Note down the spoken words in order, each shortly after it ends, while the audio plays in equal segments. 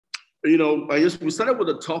We started with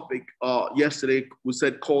a topic yesterday. We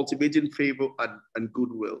said cultivating favor and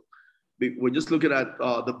goodwill. We're just looking at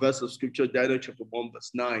the verse of scripture, Daniel chapter 1,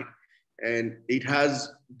 verse 9. And it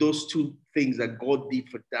has those two things that God did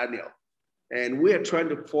for Daniel. And we are trying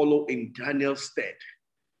to follow in Daniel's stead.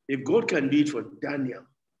 If God can do it for Daniel,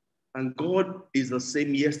 and God is the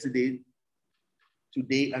same yesterday,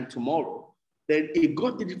 today, and tomorrow, then if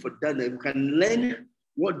God did it for Daniel, we can learn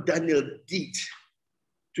what Daniel did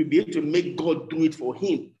to be able to make God do it for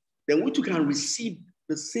him. Then we too can receive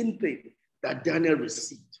the same thing that Daniel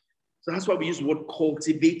received. So that's why we use the word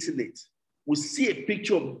cultivating it. We see a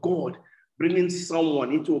picture of God bringing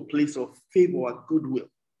someone into a place of favor and goodwill.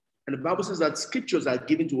 And the Bible says that scriptures are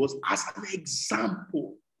given to us as an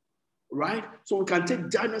example, right? So we can take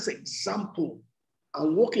Daniel's example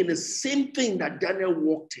and walk in the same thing that Daniel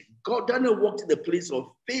walked in. Daniel walked in the place of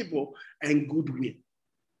favor and goodwill.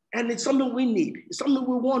 And it's something we need. It's something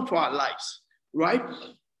we want for our lives, right?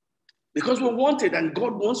 Because we want it and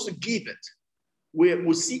God wants to give it.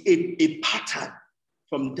 We see a pattern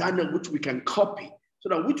from Daniel which we can copy so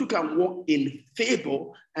that we too can walk in favor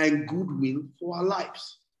and goodwill for our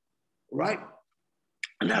lives, right?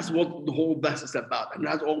 And that's what the whole verse is about. And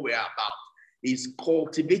that's all we're about, is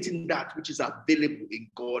cultivating that which is available in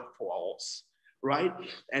God for us, right?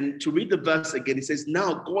 And to read the verse again, it says,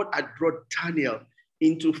 now God had brought Daniel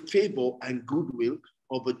into favor and goodwill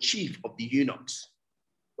of the chief of the eunuchs,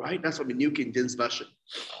 right? That's from the New King James Version.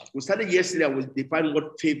 We started yesterday and we defined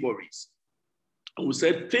what favor is. And we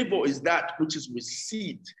said favor is that which is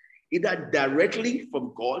received either directly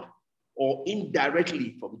from God or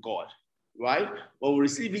indirectly from God, right? When we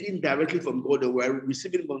receive it indirectly from God, then we're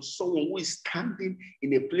receiving it from someone who is standing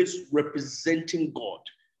in a place representing God.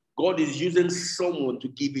 God is using someone to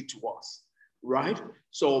give it to us, right?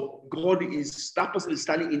 So that person is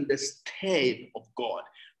standing in the stead of God,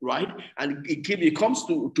 right? And it comes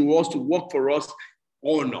to us to work for us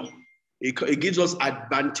honor. It gives us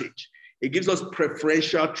advantage. It gives us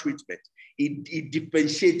preferential treatment. It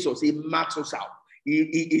differentiates us. It marks us out.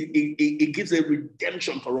 It gives a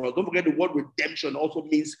redemption for us. Don't forget the word redemption also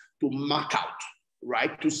means to mark out,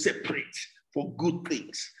 right? To separate for good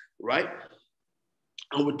things, right?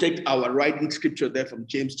 And we'll take our writing scripture there from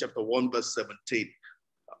James chapter 1, verse 17,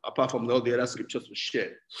 apart from all the other scriptures we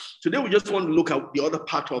shared. Today, we just want to look at the other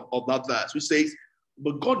part of that verse, which says,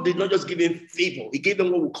 but God did not just give him favor. He gave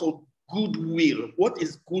him what we call goodwill. What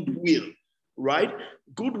is goodwill, right?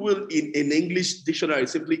 Goodwill in English dictionary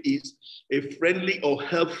simply is a friendly or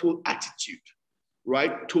helpful attitude,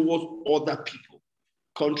 right, towards other people,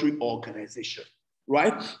 country, organization.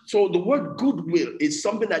 Right? So the word goodwill is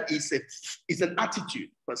something that is an attitude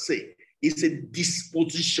per se. It's a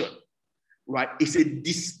disposition, right? It's a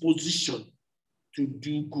disposition to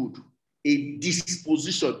do good. A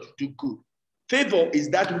disposition to do good. Favor is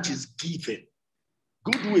that which is given.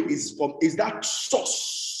 Goodwill is that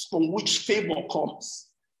source from which favor comes,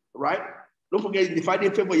 right? Don't forget,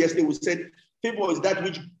 defining favor yesterday, we said favor is that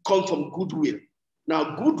which comes from goodwill.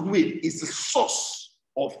 Now, goodwill is the source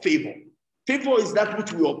of favor. Favor is that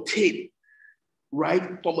which we obtain,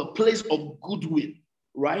 right, from a place of goodwill,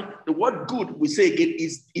 right? The word good, we say again,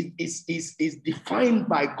 is defined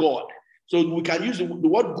by God. So we can use the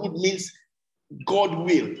word good means God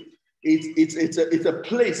will. It's a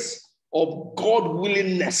place of God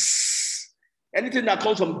willingness. Anything that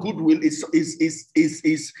comes from goodwill is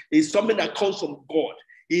something that comes from God.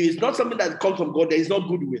 It is not something that comes from God. There is no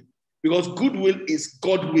goodwill, because goodwill is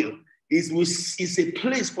God will. Is a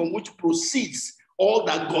place from which proceeds all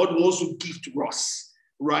that God wants to give to us,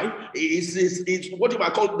 right? It's what you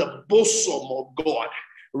might call the bosom of God,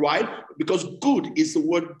 right? Because good is the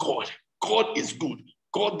word God. God is good.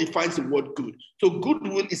 God defines the word good. So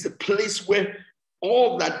goodwill is a place where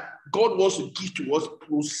all that God wants to give to us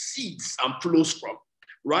proceeds and flows from,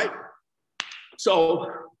 right?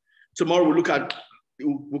 So tomorrow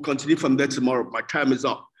we'll continue from there tomorrow. My time is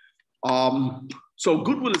up. So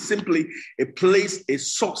goodwill is simply a place, a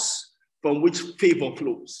source from which favor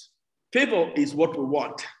flows. Favor is what we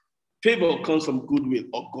want. Favor comes from goodwill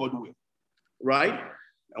or Godwill, right?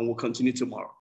 And we'll continue tomorrow.